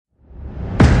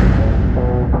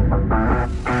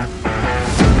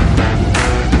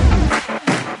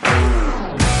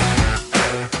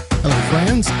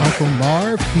Uncle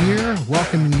Marv here,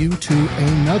 welcoming you to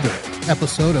another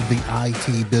episode of the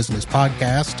IT Business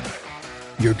Podcast,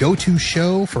 your go-to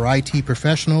show for IT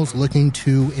professionals looking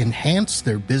to enhance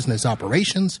their business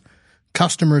operations,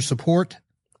 customer support,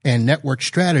 and network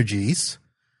strategies.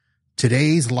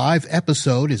 Today's live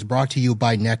episode is brought to you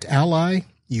by NetAlly,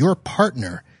 your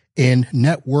partner in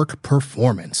network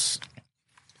performance.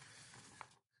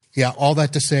 Yeah, all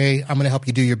that to say, I'm going to help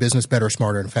you do your business better,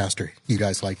 smarter, and faster. You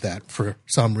guys like that for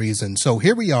some reason. So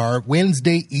here we are,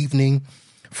 Wednesday evening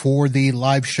for the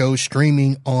live show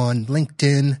streaming on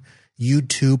LinkedIn,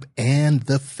 YouTube, and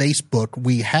the Facebook.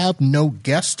 We have no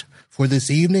guest for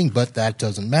this evening, but that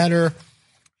doesn't matter.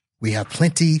 We have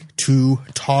plenty to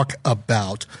talk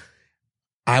about.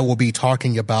 I will be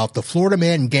talking about the Florida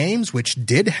Man Games, which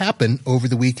did happen over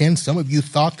the weekend. Some of you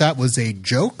thought that was a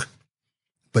joke,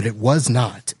 but it was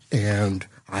not. And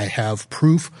I have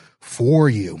proof for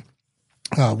you.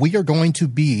 We are going to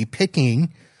be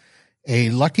picking a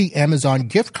lucky Amazon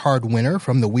gift card winner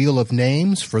from the Wheel of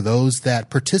Names for those that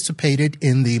participated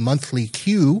in the monthly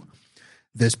Q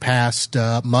this past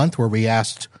month, where we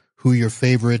asked who your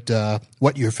favorite,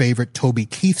 what your favorite Toby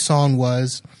Keith song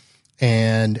was,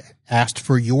 and asked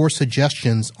for your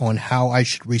suggestions on how I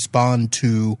should respond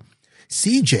to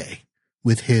CJ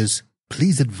with his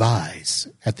please advise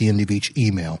at the end of each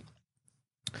email.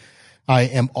 I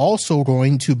am also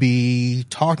going to be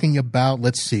talking about,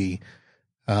 Synchro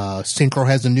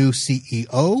has a new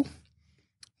CEO.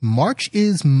 March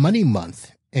is Money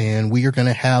Month, and we are going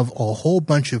to have a whole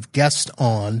bunch of guests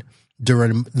on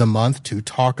during the month to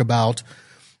talk about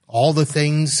all the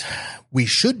things we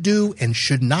should do and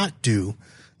should not do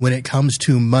when it comes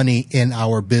to money in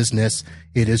our business.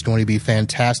 It is going to be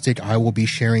fantastic. I will be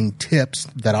sharing tips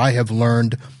that I have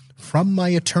learned from my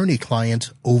attorney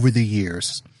client over the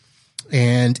years.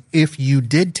 And if you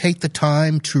did take the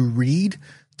time to read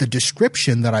the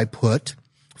description that I put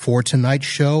for tonight's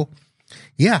show,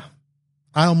 yeah,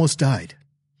 I almost died.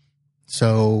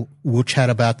 So we'll chat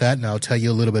about that, and I'll tell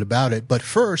you a little bit about it. But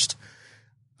first,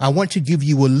 I want to give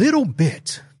you a little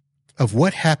bit of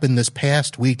what happened this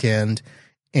past weekend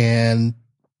and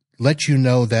let you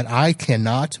know that I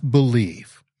cannot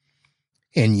believe,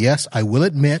 and yes, I will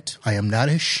admit, I am not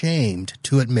ashamed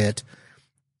to admit,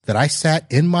 that I sat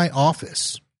in my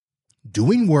office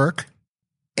doing work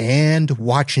and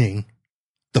watching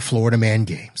the Florida Man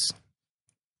Games.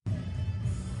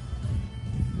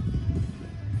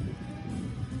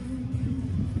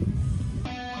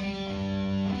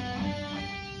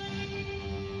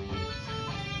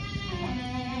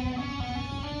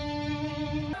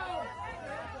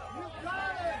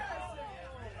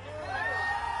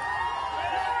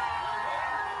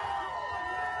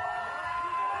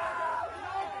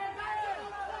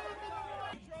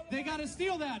 They got to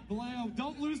steal that. Vallejo,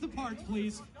 don't lose the parts,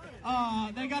 please.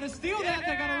 They got to steal that.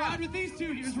 They got to ride with these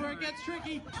two. Here's where it gets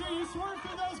tricky. Sure, you swerve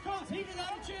through those cones. He didn't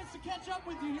have a chance to catch up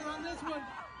with you here on this one.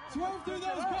 Swerve through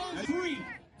those cones. 3,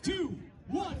 2,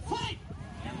 1, fight!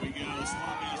 Here we go.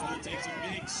 Swami's will take a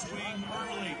big swing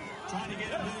early. Trying to get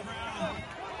him to the ground.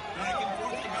 Back and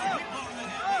forth. They go. They blow the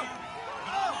head there.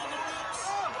 Got on the ropes.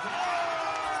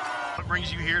 What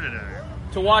brings you here today?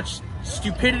 To watch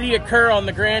stupidity occur on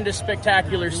the grandest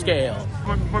spectacular scale.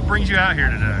 What brings you out here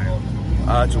today?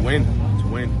 To win.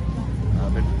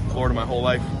 I've been in Florida my whole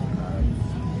life.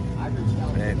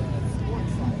 And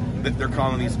they're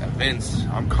calling these events.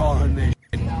 I'm calling this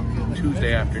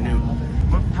Tuesday afternoon.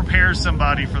 What prepares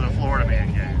somebody for the Florida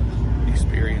Man Game?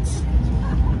 Experience.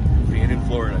 Being in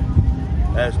Florida.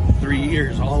 Last 3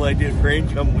 years, all I did for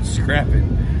income was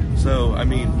scrapping. So, I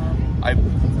mean,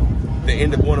 the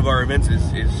end of one of our events is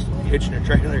hitching a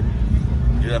trailer.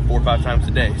 Do that 4 or 5 times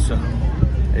a day. So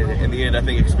in the end, I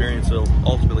think experience will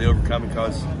ultimately overcome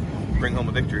and bring home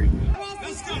a victory.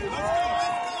 Let's go.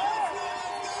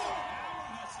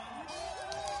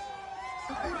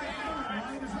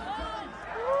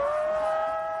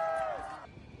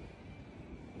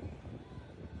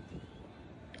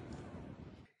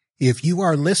 If you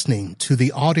are listening to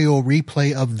the audio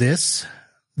replay of this,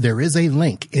 there is a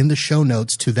link in the show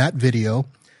notes to that video.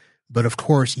 But of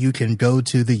course, you can go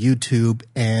to the YouTube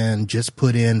and just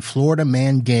put in Florida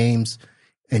Man Games,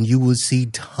 and you will see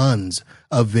tons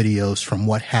of videos from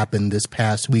what happened this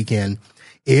past weekend.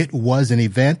 It was an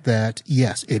event that,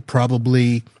 yes, it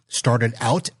probably started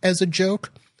out as a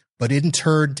joke, but it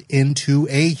turned into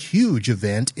a huge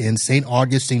event in St.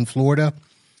 Augustine, Florida.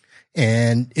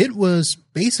 And it was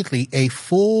basically a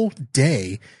full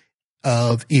day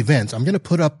of events. I'm going to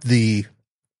put up the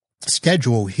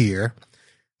schedule here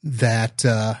that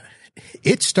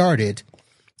it started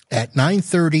at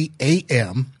 9:30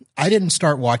 a.m. I didn't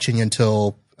start watching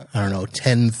until I don't know,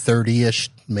 10:30ish,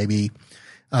 maybe.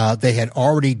 They had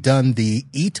already done the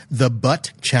Eat the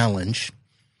Butt challenge.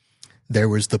 There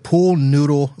was the pool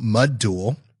noodle mud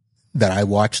duel that I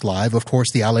watched live. Of course,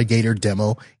 the alligator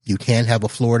demo. You can't have a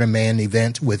Florida Man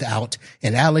event without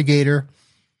an alligator.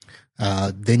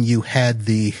 Then you had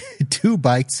the 2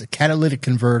 bikes, a catalytic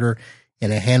converter,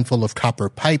 and a handful of copper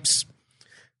pipes.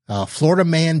 Florida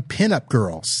Man pinup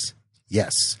girls.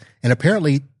 Yes. And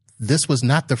apparently this was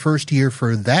not the first year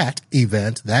for that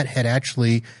event. That had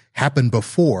actually happened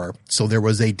before. So there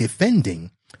was a defending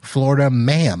Florida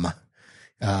Ma'am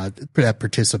that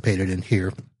participated in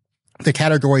here. The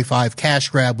Category 5 cash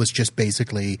grab was just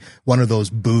basically one of those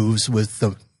booths with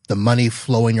the money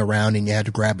flowing around and you had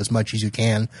to grab as much as you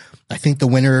can. I think the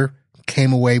winner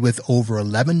came away with over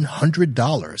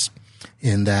 $1,100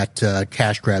 in that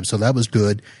cash grab. So that was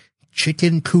good.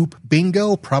 Chicken Coop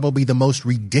Bingo, probably the most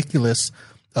ridiculous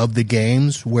of the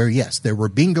games where, yes, there were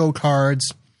bingo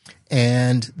cards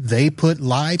and they put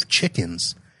live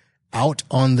chickens out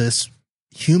on this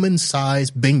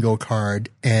human-sized bingo card,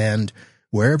 and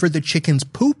wherever the chickens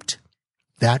pooped,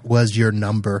 that was your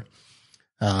number.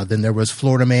 Then there was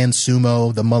Florida Man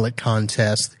Sumo, the mullet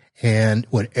contest, and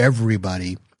what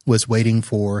everybody was waiting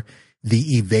for,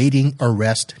 the evading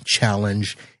arrest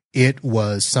challenge. It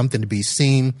was something to be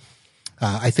seen.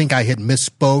 I think I had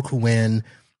misspoke when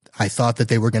I thought that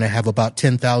they were going to have about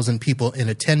 10,000 people in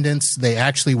attendance. They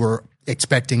actually were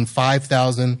expecting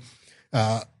 5,000,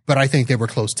 but I think they were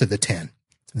close to the 10.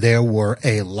 There were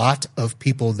a lot of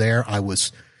people there. I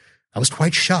was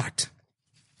quite shocked.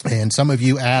 And some of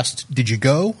you asked, did you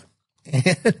go?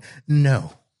 And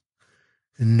no.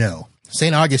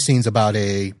 St. Augustine's about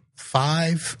a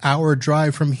 5-hour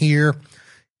drive from here.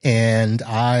 And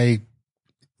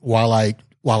while I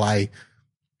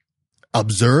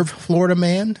observe Florida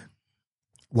Man,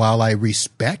 while I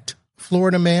respect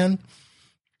Florida Man,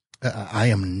 I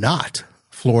am not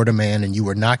Florida Man, and you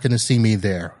are not going to see me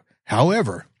there.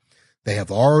 However, they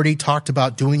have already talked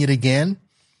about doing it again.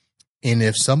 And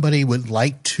if somebody would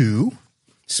like to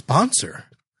sponsor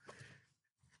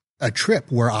a trip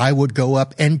where I would go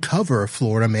up and cover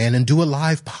Florida Man and do a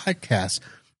live podcast,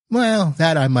 well,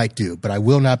 that I might do, but I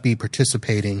will not be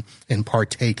participating and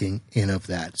partaking in of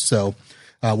that. So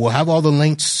we'll have all the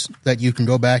links that you can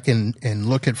go back and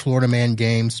look at Florida Man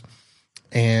games.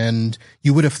 And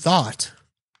you would have thought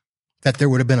that there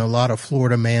would have been a lot of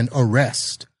Florida Man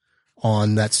arrests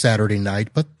on that Saturday night,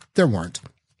 but there weren't.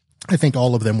 I think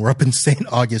all of them were up in St.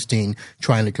 Augustine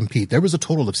trying to compete. There was a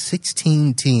total of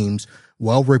 16 teams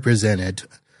well represented.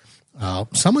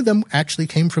 Some of them actually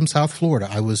came from South Florida.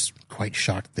 I was quite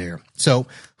shocked there. So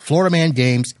Florida Man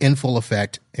games in full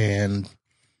effect, and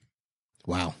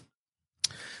wow.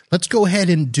 Let's go ahead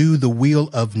and do the Wheel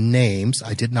of Names.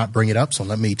 I did not bring it up, so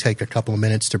let me take a couple of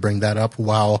minutes to bring that up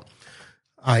while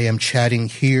I am chatting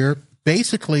here.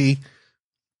 Basically,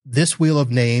 this Wheel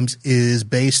of Names is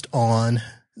based on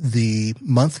the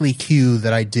monthly queue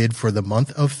that I did for the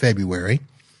month of February.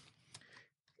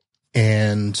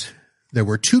 And there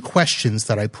were 2 questions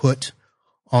that I put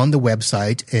on the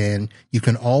website, and you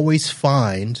can always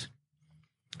find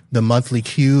the monthly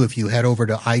queue if you head over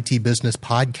to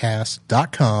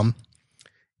itbusinesspodcast.com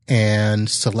and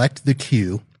select the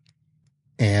queue.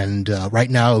 And right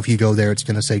now, if you go there, it's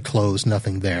going to say close,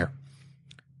 nothing there.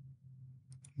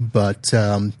 But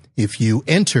if you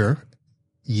enter,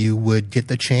 you would get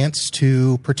the chance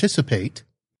to participate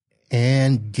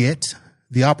and get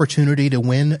the opportunity to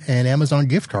win an Amazon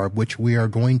gift card, which we are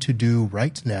going to do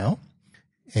right now.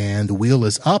 And the wheel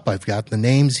is up. I've got the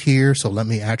names here, so let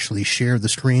me actually share the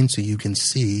screen so you can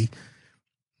see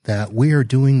that we are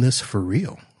doing this for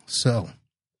real. So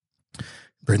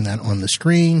bring that on the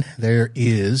screen. There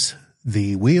is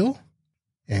the wheel,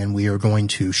 and we are going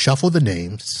to shuffle the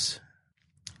names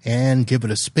and give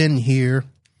it a spin here.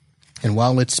 And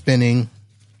while it's spinning,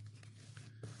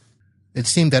 it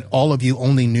seemed that all of you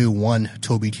only knew one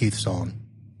Toby Keith song.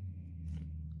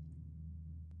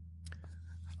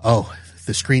 Oh,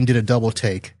 the screen did a double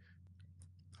take.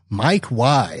 Mike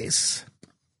Wise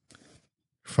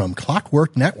from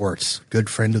Clockwork Networks, good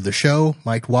friend of the show.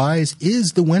 Mike Wise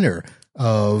is the winner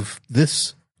of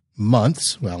this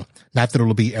month's, well, not that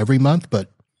it'll be every month,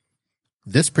 but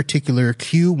this particular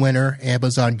Q winner,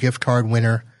 Amazon gift card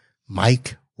winner,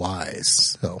 Mike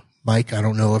Wise. So, Mike, I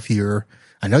don't know if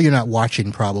I know you're not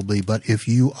watching probably, but if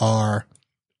you are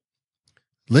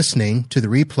listening to the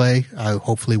replay, I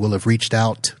hopefully will have reached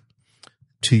out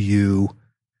to you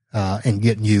and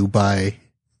get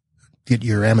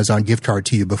your Amazon gift card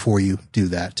to you before you do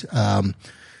that. Let me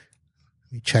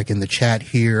check in the chat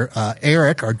here.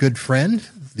 Eric, our good friend,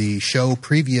 the show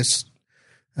previous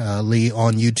Lee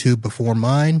on YouTube before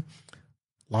mine.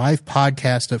 Live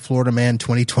podcast at Florida Man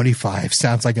 2025.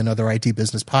 Sounds like another IT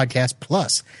business podcast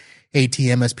plus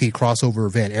ATMSP crossover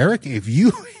event. Eric, if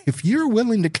you're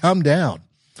willing to come down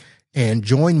and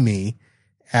join me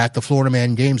at the Florida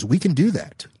Man Games, we can do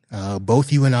that.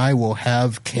 Both you and I will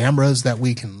have cameras that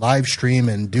we can live stream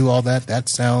and do all that. That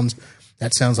sounds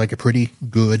like a pretty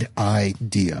good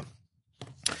idea.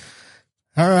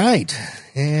 All right.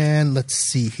 And let's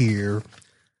see here.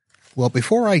 Well,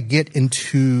 before I get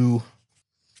into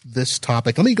this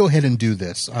topic, let me go ahead and do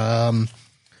this.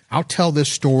 I'll tell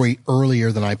this story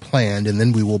earlier than I planned, and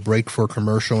then we will break for a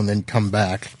commercial and then come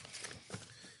back.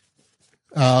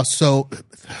 So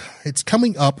it's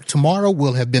coming up. Tomorrow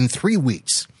will have been 3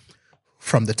 weeks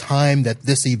from the time that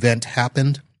this event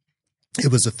happened.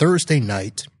 It was a Thursday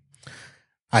night.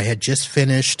 I had just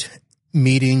finished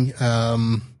meeting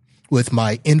with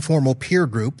my informal peer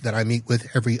group that I meet with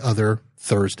every other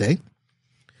Thursday.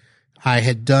 I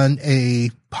had done a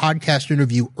podcast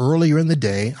interview earlier in the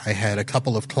day. I had a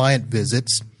couple of client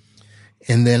visits,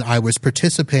 and then I was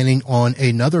participating on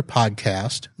another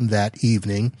podcast that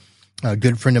evening. A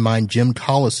good friend of mine, Jim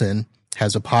Collison,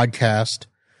 has a podcast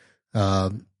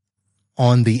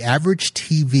on the Average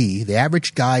TV, the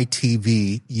Average Guy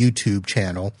TV YouTube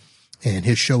channel, and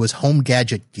his show is Home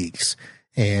Gadget Geeks.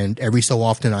 And every so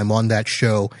often I'm on that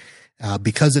show.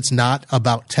 Because it's not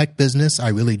about tech business, I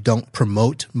really don't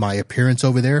promote my appearance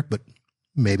over there, but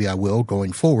maybe I will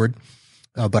going forward.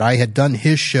 But I had done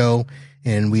his show,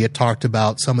 and we had talked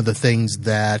about some of the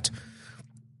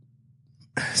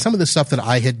stuff that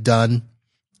I had done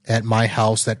at my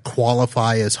house that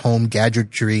qualify as home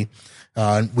gadgetry.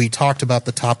 We talked about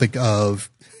the topic of,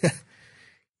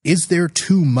 is there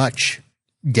too much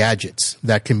gadgets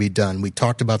that can be done? We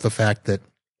talked about the fact that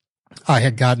I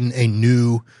had gotten a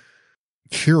new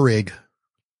Keurig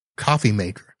coffee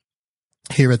maker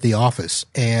here at the office,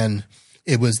 and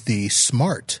it was the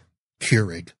Smart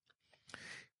Keurig,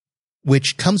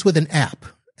 which comes with an app.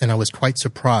 And I was quite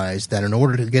surprised that in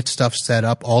order to get stuff set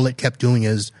up, all it kept doing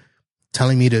is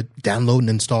telling me to download and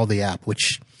install the app,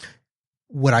 which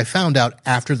what I found out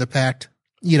after the fact,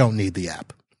 you don't need the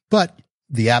app. But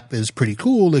the app is pretty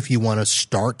cool if you want to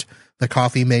start the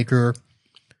coffee maker,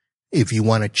 if you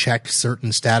want to check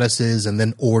certain statuses and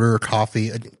then order coffee.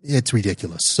 It's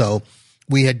ridiculous. So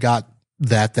we had got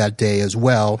that day as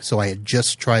well. So I had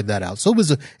just tried that out. So it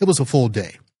was a full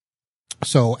day.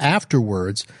 So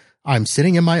afterwards, I'm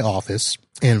sitting in my office.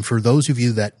 And for those of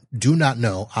you that do not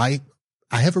know, I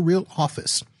have a real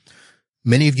office.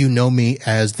 Many of you know me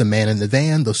as the man in the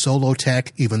van, the solo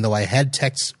tech, even though I had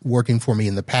techs working for me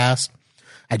in the past.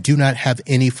 I do not have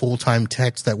any full-time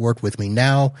techs that work with me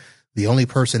now. The only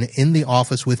person in the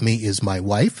office with me is my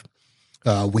wife.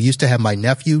 We used to have my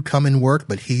nephew come and work,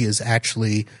 but he is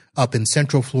actually up in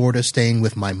Central Florida staying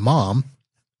with my mom.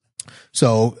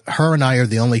 So her and I are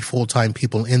the only full-time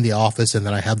people in the office, and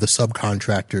then I have the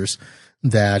subcontractors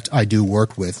that I do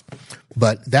work with.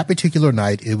 But that particular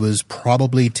night, it was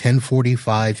probably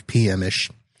 10:45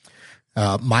 p.m.-ish.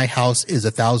 My house is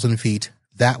 1,000 feet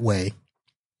that way.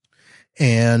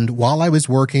 And while I was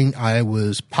working, I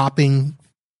was popping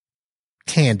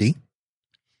candy,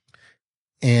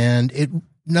 and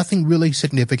nothing really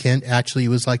significant. Actually, it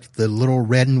was like the little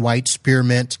red and white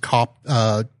spearmint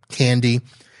candy,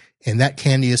 and that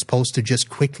candy is supposed to just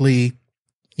quickly,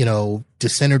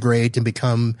 disintegrate and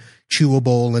become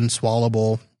chewable and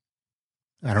swallowable.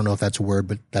 I don't know if that's a word,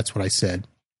 but that's what I said.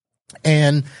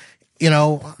 And,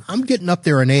 I'm getting up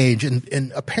there in age,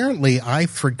 and apparently I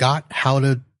forgot how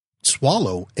to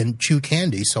swallow and chew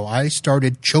candy, so I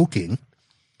started choking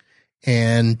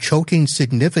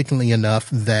significantly enough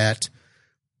that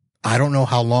I don't know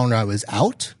how long I was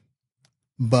out,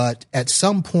 but at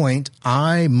some point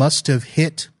I must have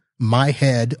hit my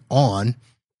head on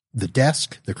the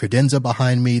desk, the credenza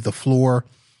behind me, the floor,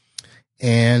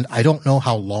 and I don't know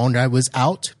how long I was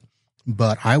out,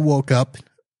 but I woke up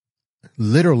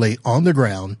literally on the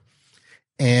ground,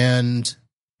 and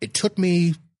it took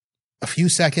me a few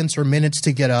seconds or minutes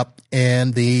to get up,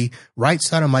 and the right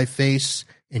side of my face,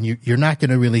 and you're not going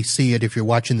to really see it if you're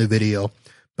watching the video,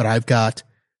 but I've got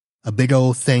a big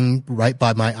old thing right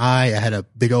by my eye. I had a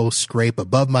big old scrape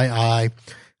above my eye.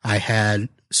 I had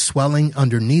swelling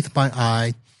underneath my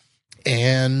eye,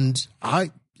 and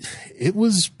it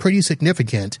was pretty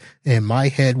significant, and my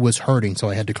head was hurting. So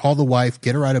I had to call the wife,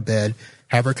 get her out of bed,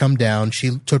 have her come down.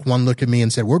 She took one look at me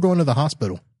and said, "We're going to the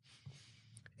hospital."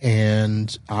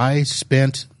 And I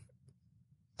spent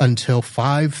until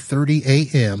 5:30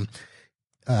 a.m.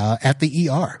 At the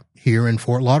ER here in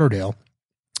Fort Lauderdale.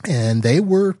 And they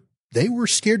were they were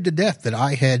scared to death that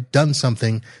I had done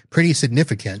something pretty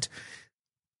significant.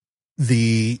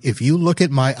 If you look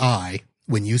at my eye,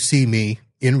 when you see me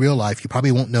in real life, you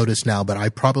probably won't notice now, but I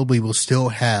probably will still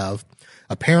have,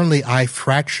 apparently I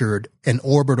fractured an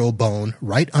orbital bone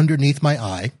right underneath my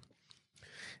eye.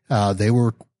 They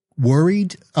were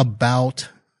worried about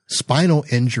spinal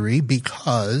injury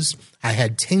because I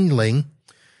had tingling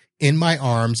in my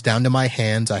arms down to my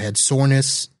hands. I had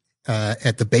soreness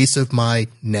at the base of my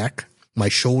neck. My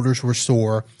shoulders were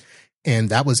sore. And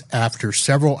that was after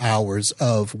several hours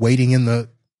of waiting in the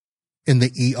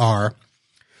ER,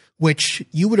 which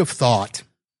you would have thought,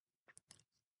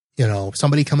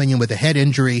 somebody coming in with a head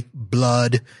injury,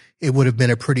 blood, it would have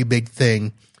been a pretty big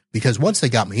thing, because once they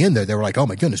got me in there, they were like, oh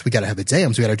my goodness, we got to have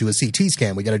exams. We got to do a CT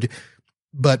scan.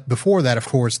 But before that, of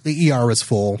course, the ER was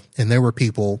full, and there were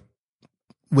people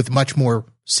with much more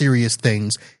serious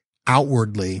things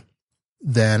outwardly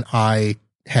than I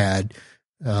had.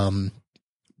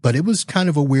 But it was kind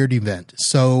of a weird event.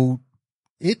 So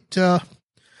it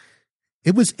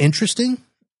was interesting.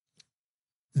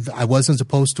 I wasn't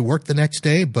supposed to work the next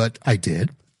day, but I did.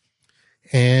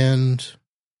 And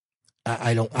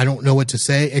I don't know what to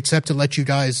say except to let you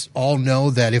guys all know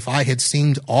that if I had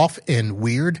seemed off and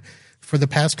weird for the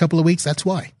past couple of weeks, that's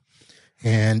why.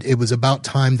 And it was about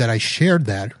time that I shared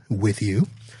that with you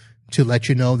to let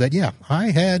you know that, yeah,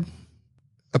 I had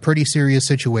a pretty serious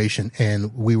situation,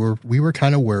 and we were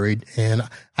kind of worried. And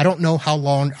I don't know how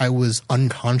long I was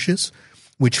unconscious,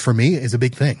 which for me is a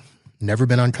big thing. Never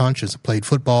been unconscious. Played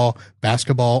football,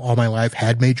 basketball all my life,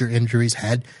 had major injuries,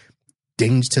 had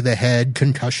dings to the head,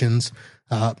 concussions,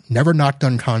 never knocked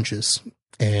unconscious,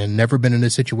 and never been in a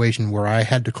situation where I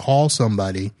had to call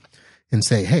somebody and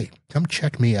say, hey, come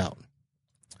check me out.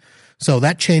 So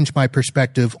that changed my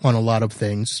perspective on a lot of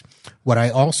things. What I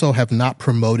also have not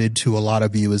promoted to a lot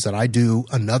of you is that I do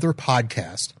another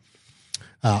podcast.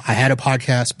 I had a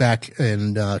podcast back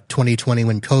in 2020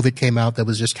 when COVID came out that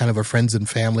was just kind of a friends and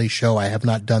family show. I have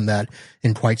not done that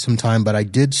in quite some time, but I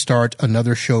did start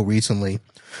another show recently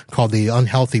called the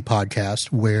Unhealthy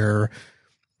Podcast, where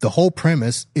the whole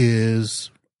premise is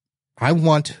I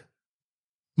want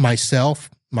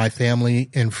myself, my family,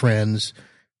 and friends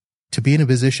to be in a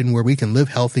position where we can live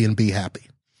healthy and be happy.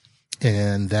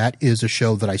 And that is a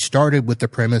show that I started with the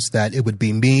premise that it would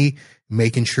be me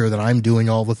making sure that I'm doing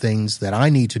all the things that I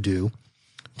need to do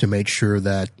to make sure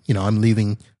that, I'm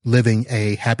living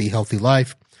a happy, healthy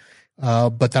life.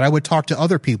 But that I would talk to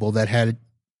other people that had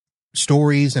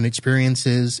stories and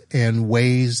experiences and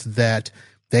ways that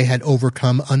they had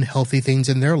overcome unhealthy things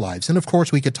in their lives. And of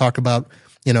course we could talk about,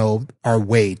 our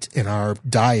weight and our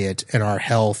diet and our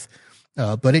health.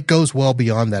 But it goes well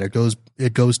beyond that. It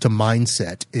goes to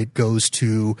mindset. It goes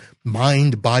to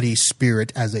mind, body,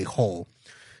 spirit as a whole.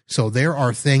 So there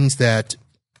are things that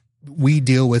we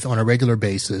deal with on a regular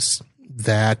basis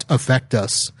that affect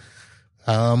us.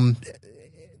 And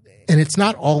it's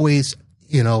not always,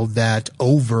 that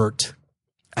overt,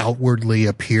 outwardly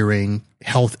appearing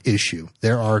health issue.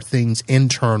 There are things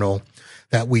internal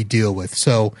that we deal with.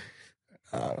 So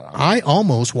I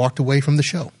almost walked away from the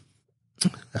show.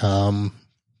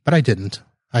 But I didn't.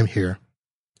 I'm here,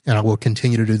 and I will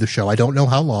continue to do the show. I don't know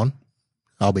how long.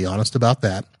 I'll be honest about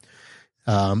that.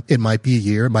 It might be a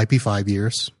year. It might be 5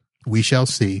 years. We shall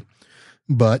see.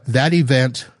 But that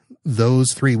event,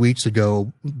 those 3 weeks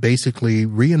ago, basically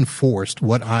reinforced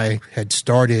what I had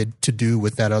started to do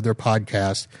with that other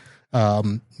podcast,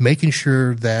 making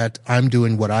sure that I'm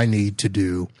doing what I need to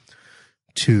do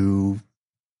to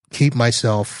keep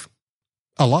myself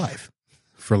alive,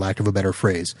 for lack of a better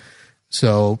phrase.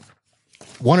 So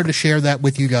wanted to share that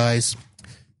with you guys.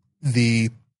 I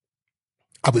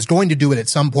was going to do it at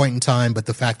some point in time, but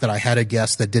the fact that I had a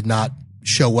guest that did not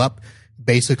show up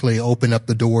basically opened up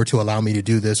the door to allow me to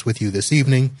do this with you this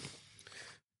evening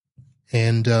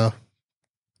and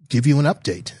give you an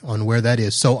update on where that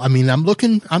is. So, I'm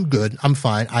good. I'm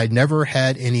fine. I never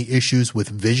had any issues with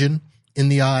vision in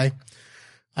the eye.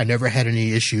 I never had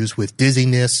any issues with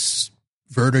dizziness,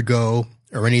 vertigo,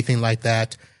 or anything like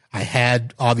that. I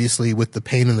had, obviously, with the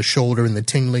pain in the shoulder and the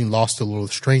tingling, lost a little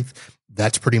strength.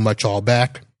 That's pretty much all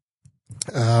back.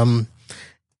 And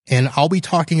I'll be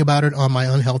talking about it on my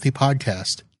Unhealthy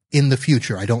podcast in the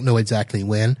future. I don't know exactly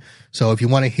when. So if you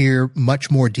want to hear much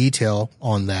more detail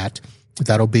on that,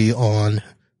 that'll be on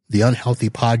the Unhealthy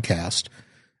podcast.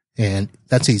 And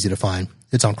that's easy to find.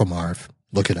 It's Uncle Marv.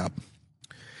 Look it up.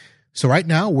 So right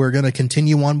now we're going to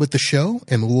continue on with the show,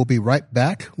 and we'll be right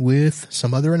back with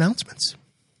some other announcements.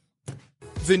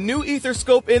 The new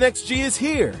Etherscope NXG is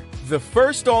here. The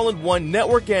first all-in-one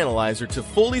network analyzer to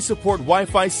fully support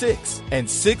Wi-Fi 6 and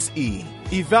 6E.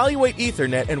 Evaluate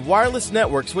Ethernet and wireless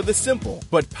networks with a simple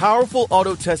but powerful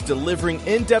auto test delivering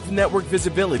in-depth network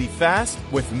visibility fast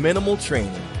with minimal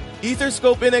training.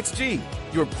 Etherscope NXG,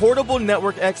 your portable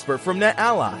network expert from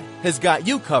NetAlly, has got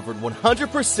you covered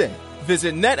 100%.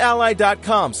 Visit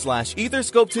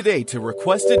netally.com/Etherscope today to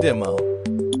request a demo.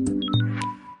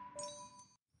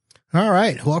 All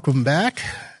right, welcome back.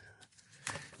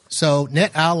 So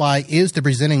NetAlly is the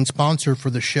presenting sponsor for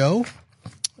the show.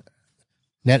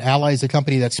 NetAlly is a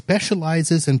company that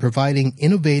specializes in providing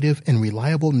innovative and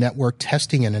reliable network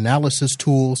testing and analysis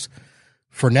tools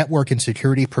for network and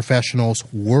security professionals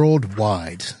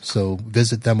worldwide. So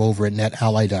visit them over at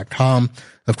netally.com.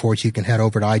 Of course, you can head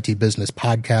over to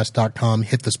itbusinesspodcast.com,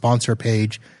 hit the sponsor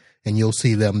page, and you'll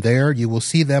see them there. You will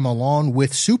see them along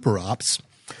with SuperOps,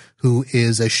 who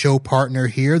is a show partner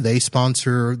here. They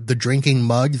sponsor the drinking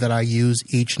mug that I use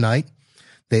each night.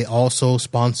 They also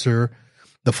sponsor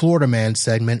the Florida Man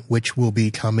segment, which will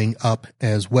be coming up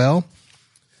as well.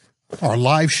 Our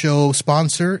live show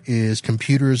sponsor is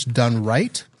Computers Done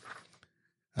Right,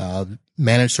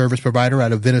 managed service provider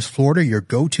out of Venice, Florida, your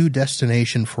go-to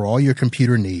destination for all your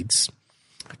computer needs.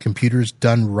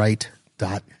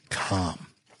 ComputersDoneRight.com.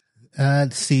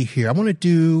 Let's see here. I want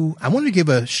to give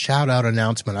a shout out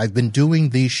announcement. I've been doing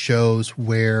these shows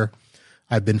where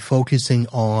I've been focusing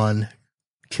on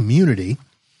community.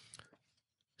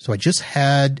 So I just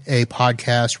had a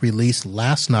podcast released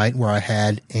last night where I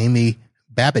had Amy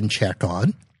Babinchak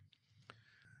on.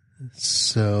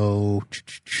 So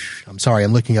I'm sorry,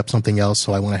 I'm looking up something else,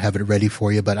 so I want to have it ready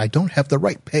for you, but I don't have the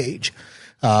right page.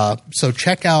 So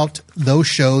check out those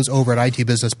shows over at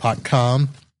itbusiness.com.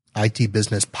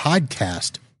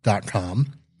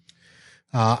 itbusinesspodcast.com.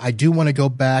 I do want to go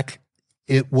back.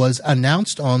 It was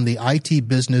announced on the IT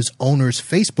Business Owners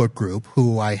Facebook group,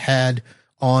 who I had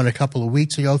on a couple of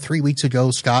weeks ago, 3 weeks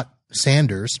ago, Scott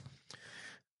Sanders.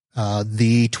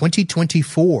 The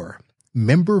 2024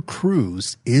 member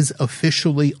cruise is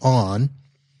officially on,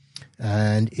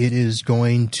 and it is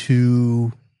going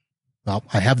to, well,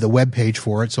 I have the webpage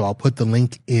for it, so I'll put the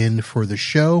link in for the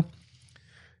show.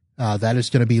 That is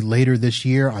going to be later this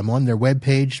year. I'm on their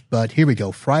webpage, but here we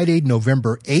go. Friday,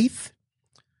 November 8th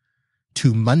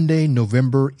to Monday,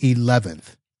 November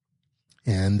 11th.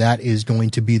 And that is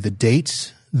going to be the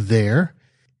dates there.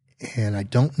 And I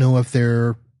don't know if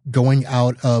they're going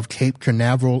out of Cape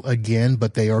Canaveral again,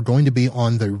 but they are going to be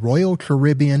on the Royal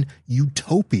Caribbean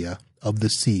Utopia of the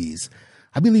Seas.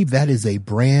 I believe that is a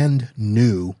brand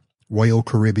new Royal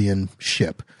Caribbean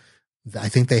ship. I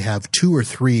think they have 2 or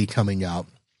 3 coming out.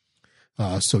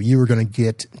 So you are going to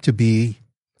get to be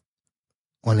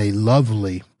on a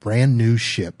lovely brand new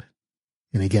ship.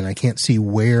 And again, I can't see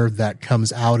where that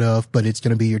comes out of, but it's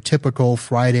going to be your typical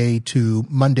Friday to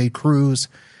Monday cruise.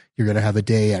 You're going to have a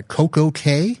day at Coco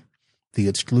Cay, the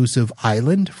exclusive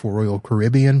island for Royal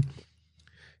Caribbean.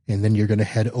 And then you're going to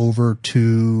head over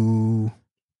to,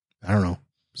 I don't know,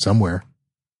 somewhere.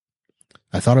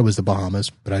 I thought it was the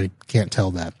Bahamas, but I can't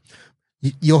tell that.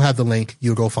 You'll have the link.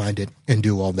 You'll go find it and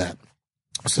do all that.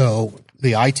 So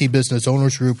the IT Business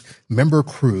Owners Group member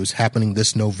cruise happening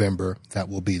this November, that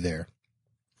will be there.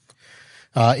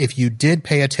 If you did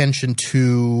pay attention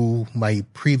to my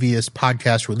previous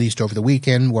podcast released over the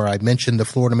weekend where I mentioned the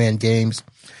Florida Man games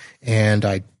and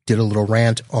I did a little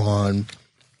rant on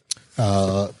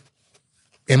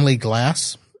Emily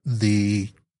Glass, the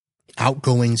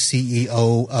outgoing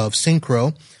CEO of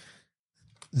Synchro,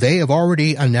 they have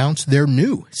already announced their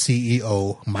new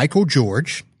CEO, Michael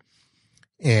George.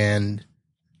 And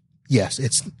yes,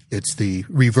 it's the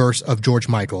reverse of George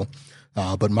Michael.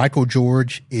 But Michael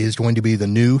George is going to be the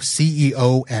new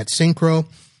CEO at Synchro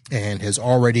and has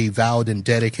already vowed and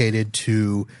dedicated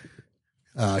to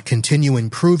continue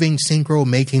improving Synchro,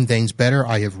 making things better.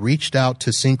 I have reached out to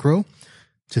Synchro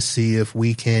to see if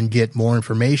we can get more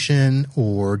information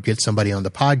or get somebody on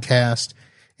the podcast.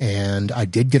 And I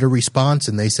did get a response,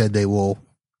 and they said they will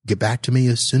get back to me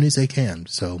as soon as they can.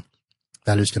 So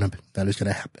that is going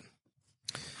to happen.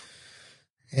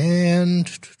 And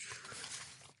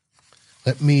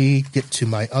let me get to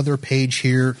my other page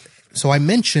here. So I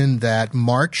mentioned that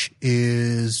March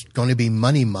is going to be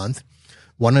Money Month.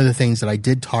 One of the things that I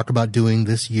did talk about doing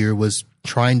this year was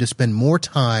trying to spend more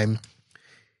time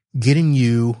getting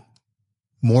you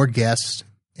more guests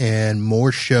and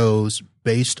more shows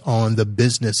based on the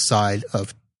business side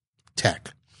of tech.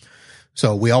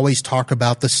 So we always talk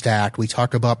about the stack, we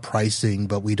talk about pricing,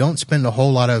 but we don't spend a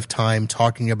whole lot of time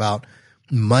talking about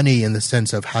money in the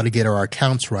sense of how to get our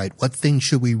accounts right. What things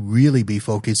should we really be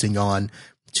focusing on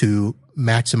to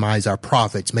maximize our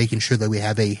profits, making sure that we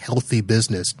have a healthy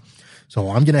business? So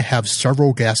I'm going to have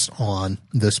several guests on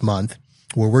this month.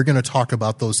 where we're going to talk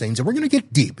about those things and we're going to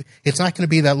get deep. It's not going to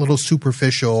be that little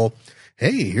superficial,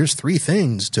 hey, here's 3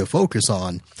 things to focus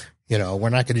on. You know, we're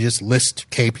not going to just list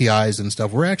KPIs and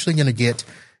stuff. We're actually going to get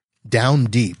down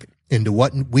deep into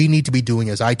what we need to be doing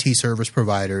as IT service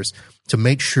providers to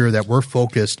make sure that we're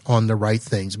focused on the right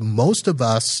things. Most of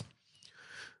us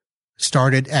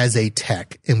started as a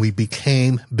tech and we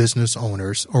became business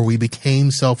owners or we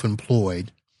became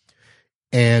self-employed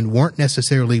and weren't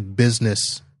necessarily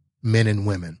business men and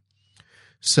women.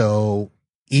 So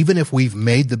even if we've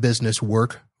made the business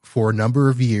work for a number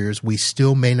of years, we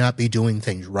still may not be doing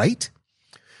things right.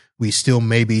 We still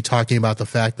may be talking about the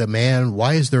fact that, man,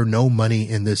 why is there no money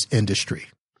in this industry?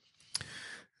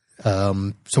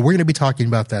 So we're going to be talking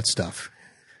about that stuff.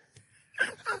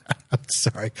 I'm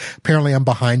sorry. Apparently I'm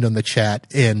behind on the chat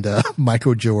and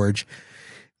Michael George,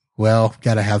 well,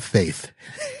 got to have faith.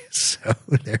 So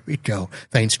there we go.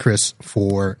 Thanks, Chris,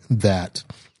 for that.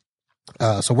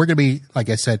 So we're going to be, like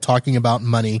I said, talking about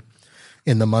money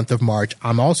in the month of March.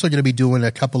 I'm also going to be doing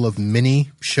a couple of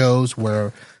mini shows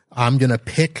where I'm going to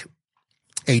pick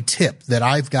a tip that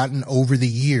I've gotten over the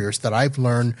years that I've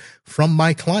learned from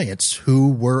my clients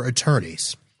who were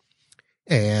attorneys.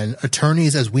 And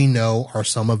attorneys, as we know, are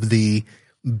some of the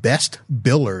best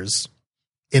billers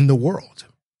in the world.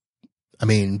 I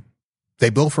mean, they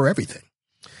bill for everything.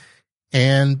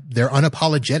 And they're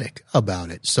unapologetic about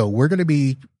it. So we're going to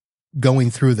be going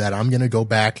through that. I'm going to go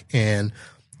back and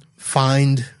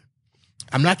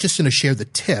I'm not just going to share the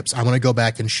tips. I want to go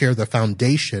back and share the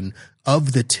foundation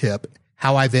of the tip,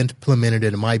 how I've implemented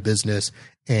it in my business,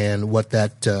 and what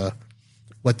that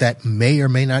may or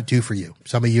may not do for you.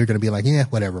 Some of you are going to be like, yeah,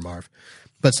 whatever, Marv.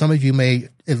 But some of you may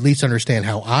at least understand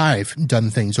how I've done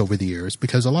things over the years,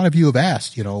 because a lot of you have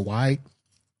asked, you know,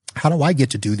 how do I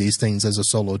get to do these things as a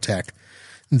solo tech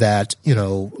that, you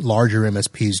know, larger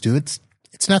MSPs do? It's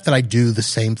not that I do the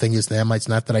same thing as them. It's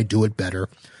not that I do it better.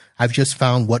 I've just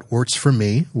found what works for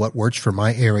me, what works for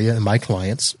my area and my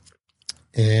clients.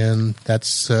 And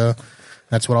that's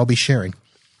what I'll be sharing.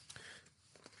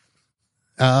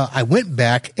 I went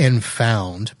back and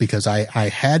found, because I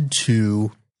had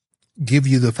to give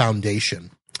you the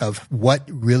foundation of what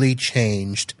really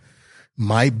changed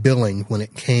my billing when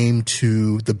it came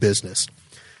to the business.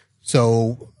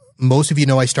 So most of you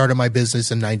know I started my business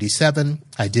in 97.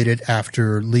 I did it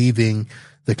after leaving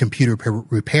the computer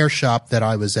repair shop that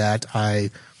I was at. I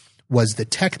was the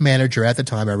tech manager at the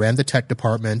time. I ran the tech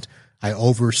department. I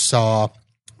oversaw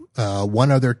one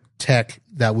other tech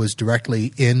that was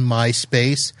directly in my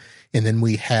space. And then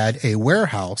we had a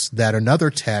warehouse that another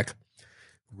tech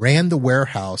ran the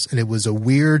warehouse. And it was a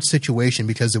weird situation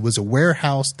because it was a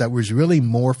warehouse that was really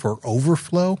more for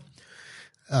overflow.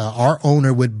 Our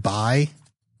owner would buy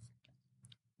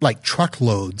like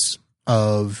truckloads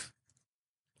of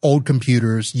old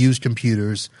computers, used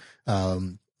computers,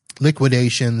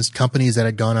 liquidations, companies that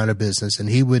had gone out of business, and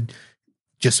he would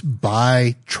just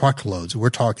buy truckloads.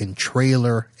 We're talking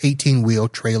 18-wheel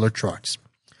trailer trucks.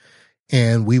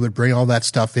 And we would bring all that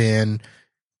stuff in.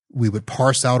 We would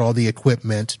parse out all the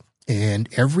equipment. And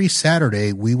every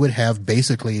Saturday we would have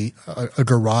basically a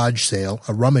garage sale,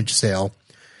 a rummage sale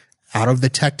out of the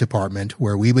tech department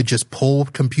where we would just pull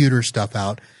computer stuff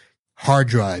out, hard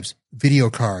drives,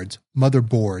 video cards,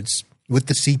 motherboards with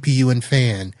the CPU and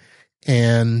fan.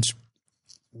 And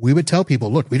we would tell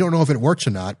people, look, we don't know if it works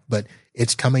or not, but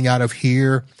it's coming out of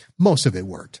here. Most of it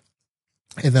worked.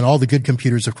 And then all the good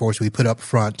computers, of course, we put up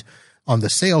front on the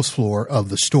sales floor of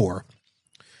the store.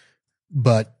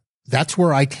 But that's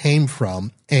where I came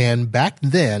from. And back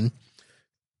then,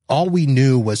 all we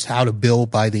knew was how to bill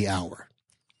by the hour.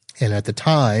 And at the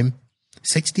time,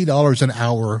 $60 an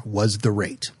hour was the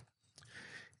rate.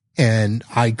 And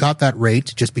I got that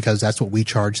rate just because that's what we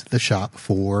charged the shop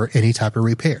for any type of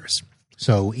repairs.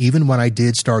 So even when I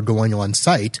did start going on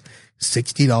site,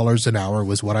 $60 an hour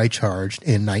was what I charged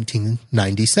in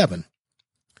 1997.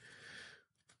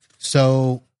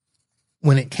 So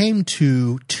when it came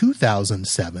to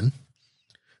 2007,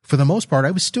 for the most part,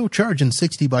 I was still charging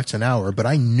 $60 an hour, but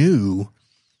I knew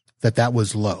that that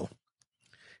was low.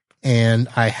 And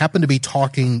I happened to be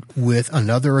talking with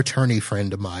another attorney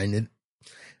friend of mine. And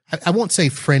I won't say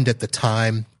friend at the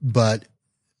time, but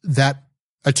that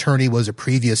attorney was a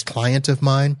previous client of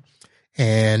mine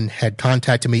and had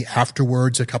contacted me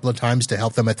afterwards a couple of times to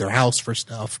help them at their house for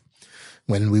stuff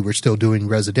when we were still doing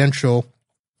residential,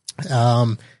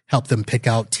 help them pick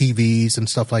out TVs and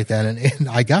stuff like that. And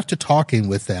I got to talking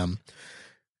with them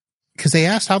because they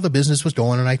asked how the business was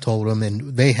going, and I told them,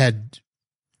 and they had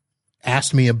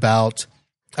asked me about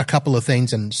a couple of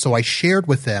things. And so I shared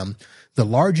with them the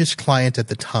largest client at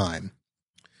the time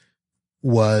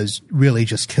was really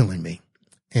just killing me.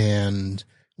 And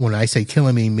when I say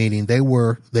killing me, meaning they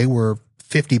were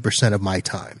 50% of my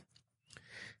time.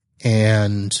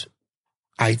 And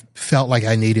I felt like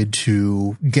I needed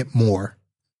to get more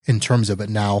in terms of it.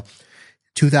 Now,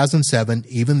 2007,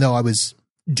 even though I was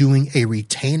doing a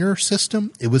retainer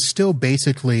system, it was still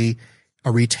basically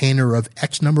a retainer of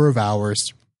X number of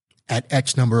hours at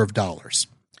X number of dollars.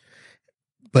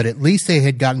 But at least they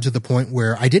had gotten to the point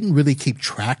where I didn't really keep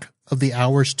track of the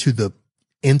hours to the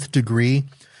nth degree.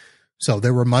 So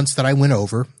there were months that I went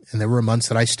over and there were months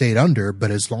that I stayed under,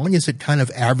 but as long as it kind of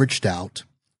averaged out,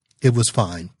 it was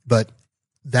fine. But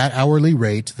that hourly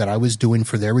rate that I was doing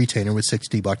for their retainer was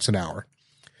 $60 an hour.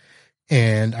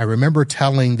 And I remember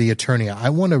telling the attorney, I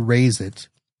want to raise it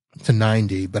to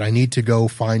 90, but I need to go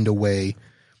find a way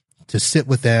to sit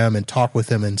with them and talk with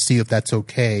them and see if that's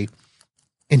okay.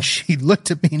 And she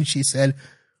looked at me and she said,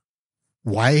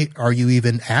 why are you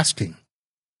even asking?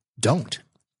 Don't.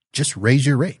 Just raise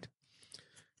your rate.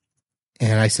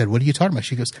 And I said, what are you talking about?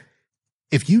 She goes,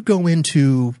 if you go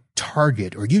into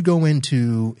Target or you go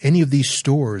into any of these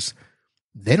stores,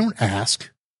 they don't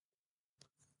ask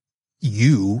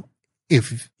you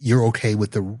if you're okay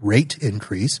with the rate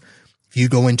increase. If you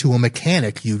go into a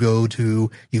mechanic, you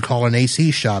call an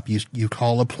AC shop, you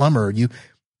call a plumber,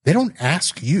 they don't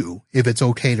ask you if it's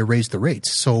okay to raise the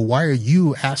rates. So why are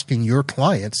you asking your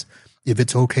clients if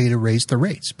it's okay to raise the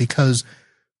rates? Because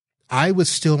I was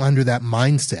still under that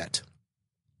mindset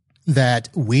that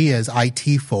we as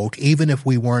IT folk, even if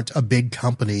we weren't a big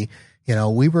company,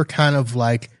 we were kind of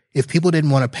like, if people didn't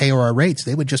want to pay our rates,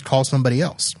 they would just call somebody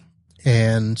else.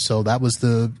 And so that was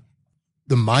the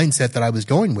mindset that I was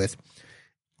going with.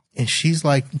 And she's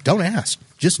like, don't ask,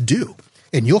 just do.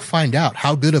 And you'll find out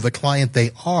how good of a client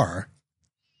they are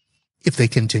if they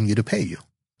continue to pay you.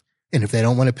 And if they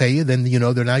don't want to pay you, then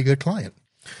they're not a good client.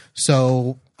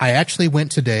 So I actually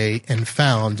went today and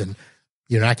found, and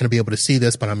you're not going to be able to see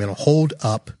this, but I'm going to hold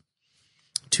up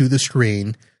to the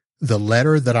screen the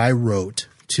letter that I wrote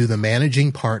to the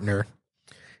managing partner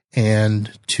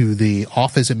and to the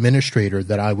office administrator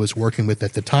that I was working with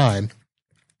at the time.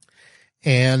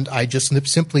 And I just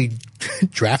simply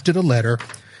drafted a letter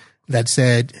that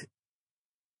said,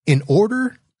 in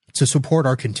order to support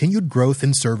our continued growth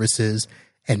in services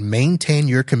and maintain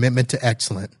your commitment to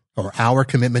excellence, or our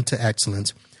commitment to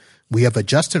excellence, we have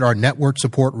adjusted our network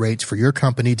support rates for your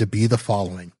company to be the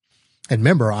following. And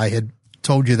remember, I had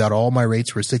told you that all my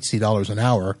rates were $60 an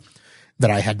hour that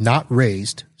I had not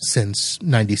raised since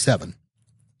 97.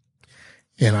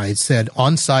 And I said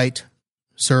on-site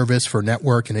service for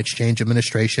network and exchange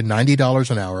administration,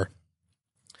 $90 an hour.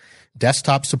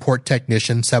 Desktop support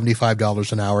technician,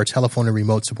 $75 an hour. Telephone and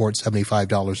remote support,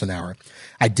 $75 an hour.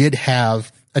 I did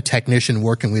have a technician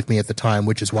working with me at the time,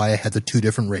 which is why I had the two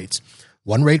different rates.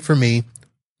 One rate for me,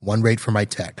 one rate for my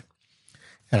tech.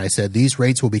 And I said, these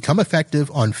rates will become effective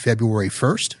on February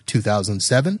 1st,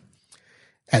 2007.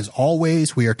 As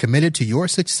always, we are committed to your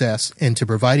success and to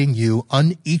providing you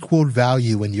unequaled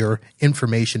value in your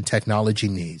information technology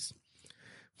needs.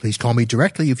 Please call me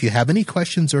directly if you have any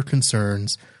questions or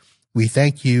concerns. We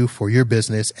thank you for your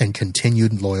business and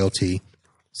continued loyalty.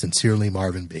 Sincerely,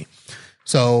 Marvin B.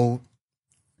 So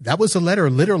that was a letter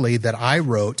literally that I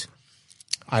wrote.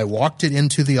 I walked it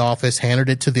into the office, handed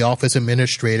it to the office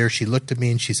administrator. She looked at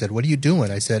me and she said, what are you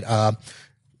doing? I said,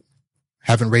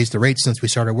 haven't raised the rates since we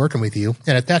started working with you.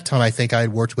 And at that time, I think I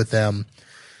had worked with them.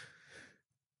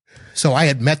 So I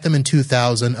had met them in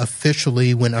 2000,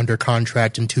 officially went under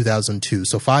contract in 2002.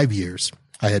 So 5 years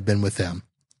I had been with them.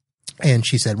 And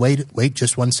she said, wait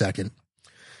just 1 second.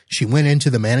 She went into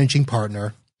the managing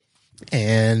partner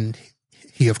and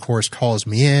he, of course, calls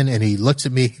me in and he looks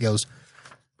at me. He goes,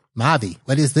 Mavi,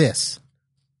 what is this?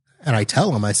 And I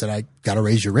tell him, I said, I got to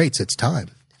raise your rates. It's time.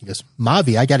 He goes,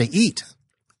 Mavi, I got to eat.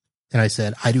 And I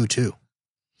said, I do too.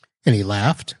 And he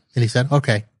laughed and he said,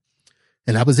 okay.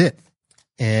 And that was it.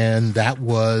 And that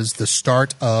was the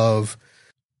start of,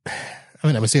 I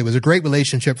would say it was a great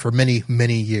relationship for many,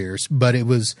 many years, but it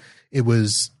was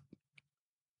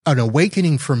an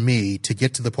awakening for me to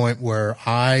get to the point where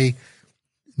I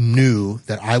knew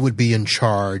that I would be in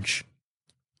charge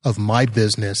of my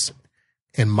business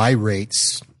and my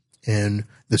rates and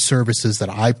the services that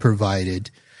I provided,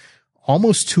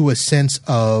 almost to a sense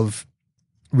of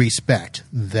respect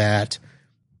that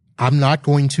I'm not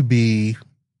going to be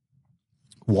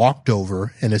walked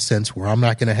over in a sense where I'm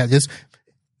not going to have this.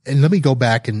 And let me go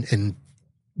back and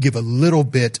give a little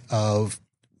bit of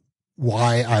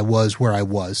why I was where I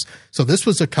was. So this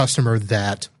was a customer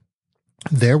that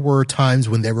there were times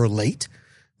when they were late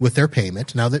with their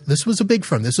payment. Now, this was a big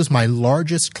firm. This was my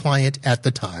largest client at the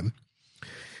time.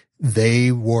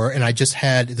 They were, and I just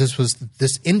had,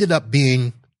 this ended up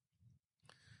being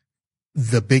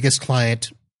the biggest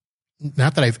client,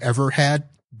 not that I've ever had,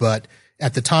 but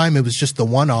at the time it was just the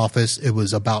one office. It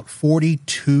was about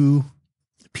 42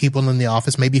 people in the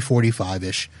office, maybe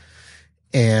 45-ish.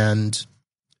 And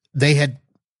they had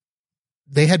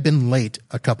been late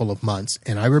a couple of months.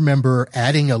 And I remember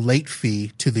adding a late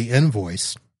fee to the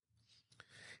invoice,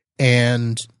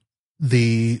 and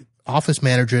the office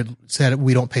manager said,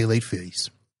 we don't pay late fees.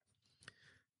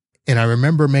 And I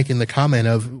remember making the comment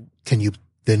of, can you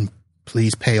then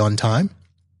please pay on time?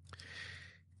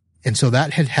 And so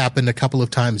that had happened a couple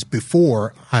of times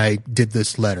before I did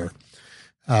this letter.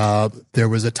 There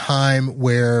was a time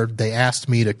where they asked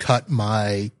me to cut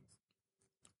my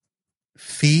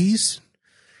fees,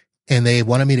 and they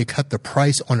wanted me to cut the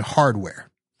price on hardware.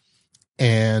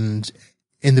 And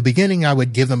in the beginning, I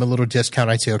would give them a little discount.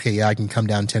 I'd say, okay, yeah, I can come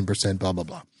down 10%, blah, blah,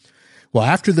 blah. Well,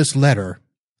 after this letter,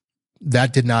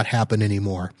 that did not happen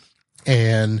anymore.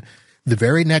 And the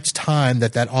very next time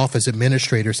that office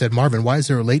administrator said, Marvin, why is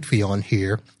there a late fee on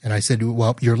here? And I said,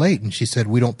 well, you're late. And she said,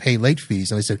 we don't pay late fees.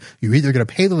 And I said, you're either going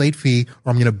to pay the late fee or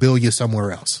I'm going to bill you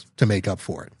somewhere else to make up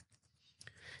for it.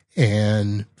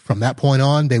 And from that point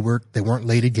on, they weren't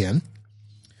late again.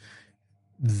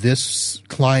 This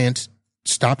client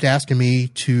stopped asking me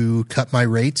to cut my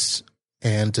rates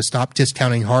and to stop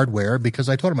discounting hardware, because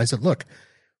I told him, I said, look,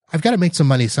 I've got to make some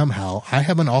money somehow. I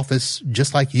have an office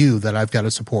just like you that I've got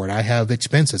to support. I have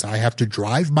expenses. I have to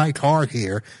drive my car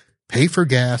here, pay for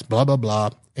gas, blah, blah,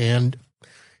 blah. And,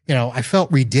 I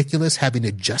felt ridiculous having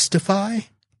to justify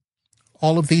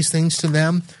all of these things to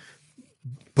them.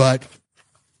 But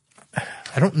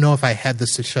I don't know if I had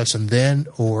this discussion then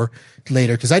or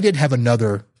later, because I did have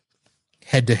another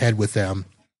head-to-head with them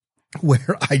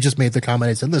where I just made the comment.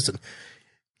 I said, listen,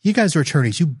 you guys are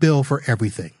attorneys. You bill for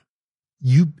everything.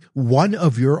 One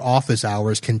of your office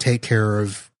hours can take care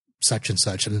of such and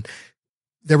such. And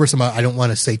there were some, I don't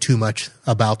want to say too much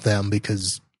about them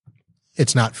because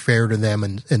it's not fair to them.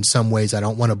 And in some ways, I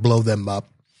don't want to blow them up.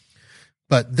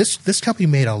 But this company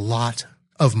made a lot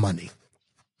of money.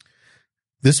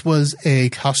 This was a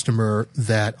customer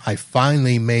that I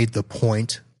finally made the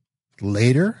point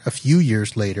later, a few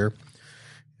years later,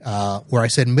 where I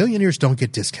said, millionaires don't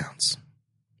get discounts.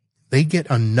 They get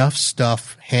enough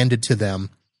stuff handed to them.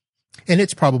 And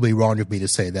it's probably wrong of me to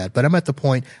say that, but I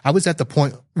was at the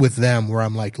point with them where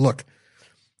I'm like, look,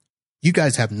 you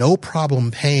guys have no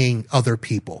problem paying other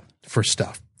people for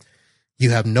stuff.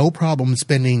 You have no problem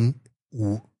spending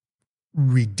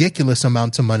ridiculous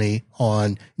amounts of money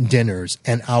on dinners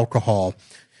and alcohol.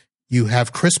 You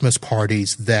have Christmas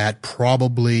parties that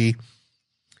probably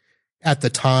at the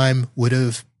time would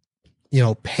have,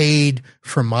 paid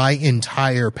for my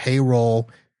entire payroll,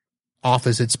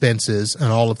 office expenses,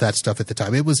 and all of that stuff at the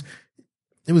time. It was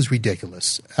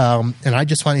ridiculous. And I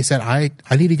just finally said, I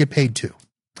need to get paid too.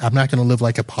 I'm not going to live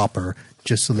like a pauper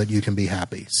just so that you can be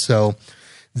happy. So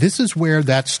this is where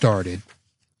that started.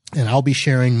 And I'll be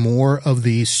sharing more of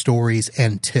these stories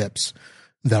and tips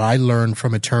that I learned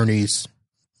from attorneys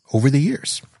over the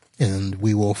years. And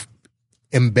we will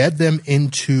embed them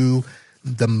into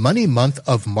the money month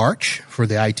of March for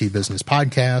the IT Business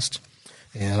Podcast.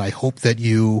 And I hope that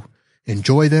you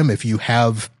enjoy them. If you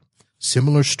have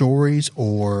similar stories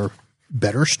or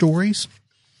better stories,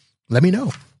 let me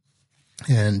know,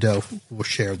 and we'll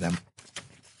share them.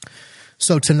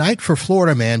 So tonight for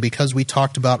Florida Man, because we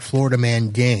talked about Florida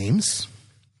Man games,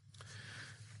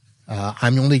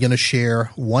 I'm only going to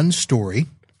share one story.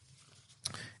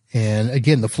 And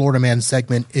again, the Florida Man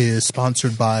segment is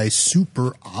sponsored by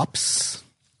Super Ops.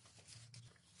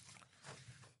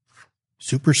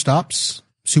 Super Ops.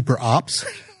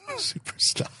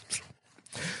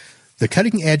 The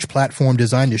cutting-edge platform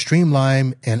designed to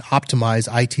streamline and optimize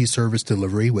IT service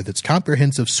delivery with its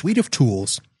comprehensive suite of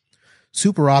tools.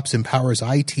 Super Ops empowers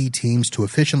IT teams to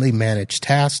efficiently manage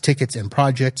tasks, tickets, and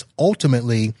projects,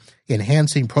 ultimately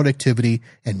enhancing productivity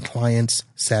and clients'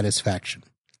 satisfaction.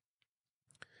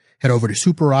 Head over to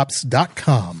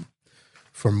superops.com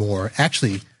for more.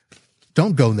 Actually,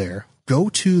 don't go there. Go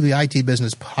to the IT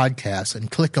Business Podcast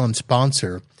and click on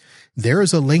sponsor. There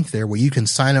is a link there where you can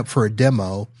sign up for a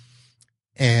demo,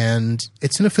 and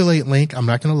it's an affiliate link. I'm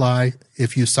not going to lie.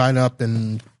 If you sign up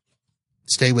and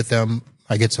stay with them,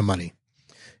 I get some money,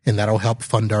 and that'll help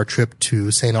fund our trip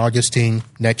to St. Augustine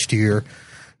next year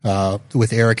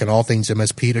with Eric and All Things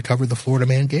MSP to cover the Florida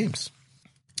Man games.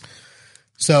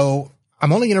 So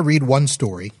I'm only going to read one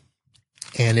story,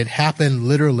 and it happened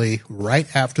literally right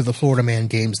after the Florida Man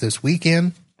games this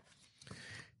weekend.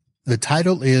 The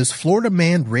title is Florida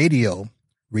Man Radio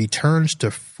returns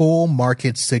to full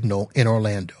market signal in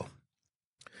Orlando.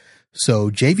 So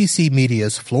JVC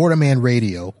Media's Florida Man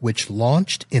Radio, which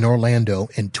launched in Orlando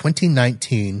in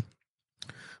 2019,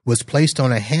 was placed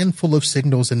on a handful of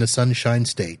signals in the Sunshine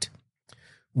State,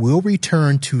 will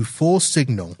return to full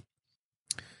signal.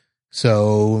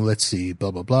 So let's see,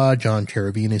 blah, blah, blah. John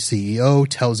Carabina, CEO,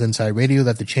 tells Inside Radio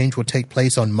that the change will take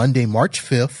place on Monday, March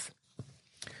 5th,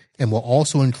 and will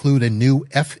also include a new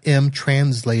FM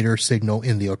translator signal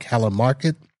in the Ocala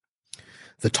market.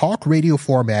 The talk radio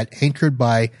format, anchored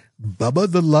by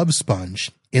Bubba the Love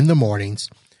Sponge in the mornings,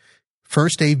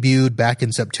 first debuted back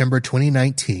in September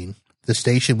 2019. The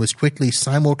station was quickly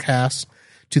simulcast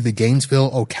to the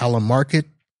Gainesville Ocala market.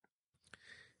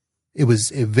 It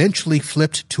was eventually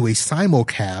flipped to a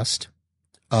simulcast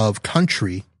of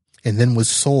country and then was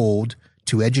sold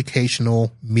to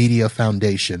Educational Media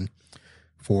Foundation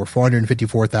for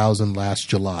 $454,000 last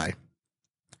July.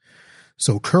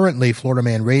 So currently, Florida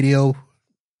Man Radio,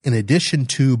 in addition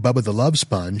to Bubba the Love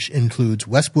Sponge, includes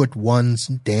Westwood One's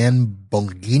Dan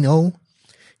Bongino,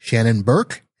 Shannon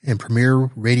Burke, and Premier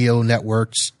Radio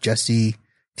Network's Jesse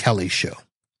Kelly Show.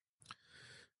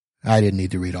 I didn't need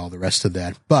to read all the rest of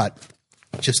that, but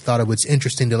just thought it was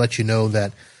interesting to let you know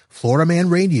that Florida Man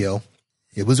Radio,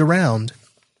 it was around,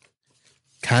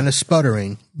 kind of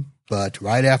sputtering, but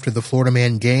right after the Florida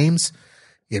Man games,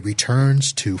 it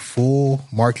returns to full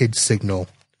market signal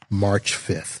March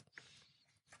 5th.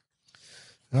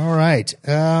 All right.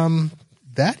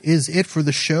 That is it for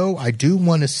the show. I do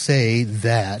want to say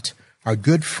that our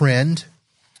good friend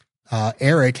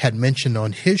Eric had mentioned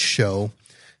on his show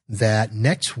that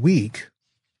next week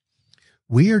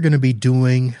we are going to be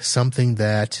doing something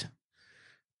that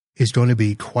is going to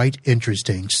be quite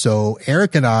interesting. So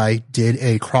Eric and I did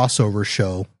a crossover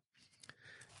show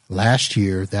last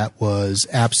year that was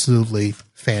absolutely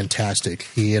fantastic.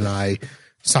 He and I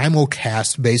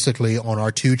simulcast basically on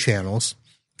our two channels.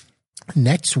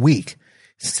 Next week,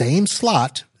 same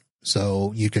slot,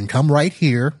 so you can come right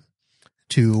here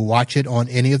to watch it on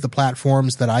any of the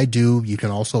platforms that I do. You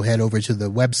can also head over to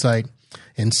the website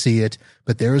and see it.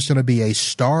 But there is going to be a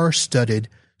star-studded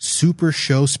Super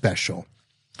Show special.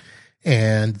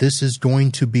 And this is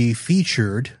going to be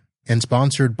featured and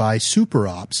sponsored by Super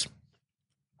Ops.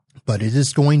 But it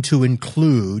is going to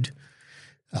include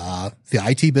the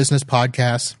IT Business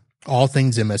Podcast, all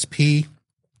things MSP,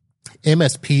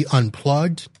 MSP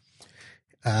Unplugged.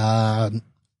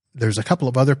 There's a couple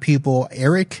of other people.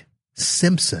 Eric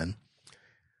Simpson.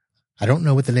 I don't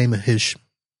know what the name of his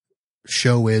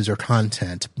show is or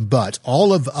content, but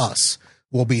all of us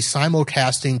will be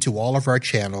simulcasting to all of our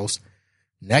channels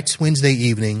next Wednesday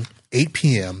evening, 8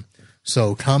 p.m.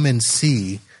 So come and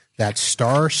see that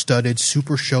star-studded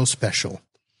Super Show special.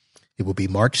 It will be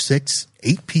March 6th,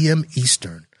 8 p.m.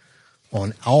 Eastern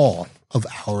on all of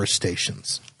our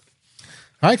stations.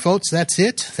 All right, folks, that's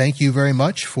it. Thank you very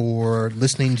much for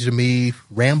listening to me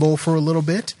ramble for a little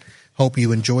bit. Hope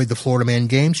you enjoyed the Florida Man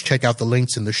games. Check out the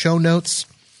links in the show notes.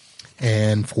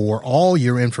 And for all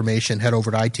your information, head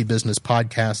over to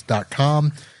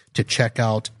itbusinesspodcast.com to check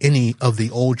out any of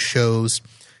the old shows.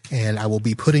 And I will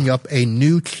be putting up a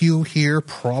new queue here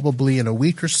probably in a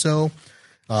week or so.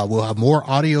 We'll have more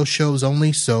audio shows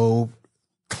only, so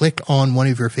click on one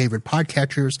of your favorite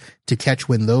podcatchers to catch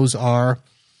when those are.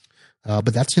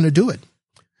 But that's going to do it.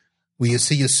 We'll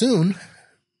see you soon.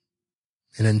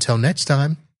 And until next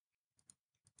time,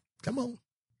 come on,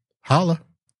 holla.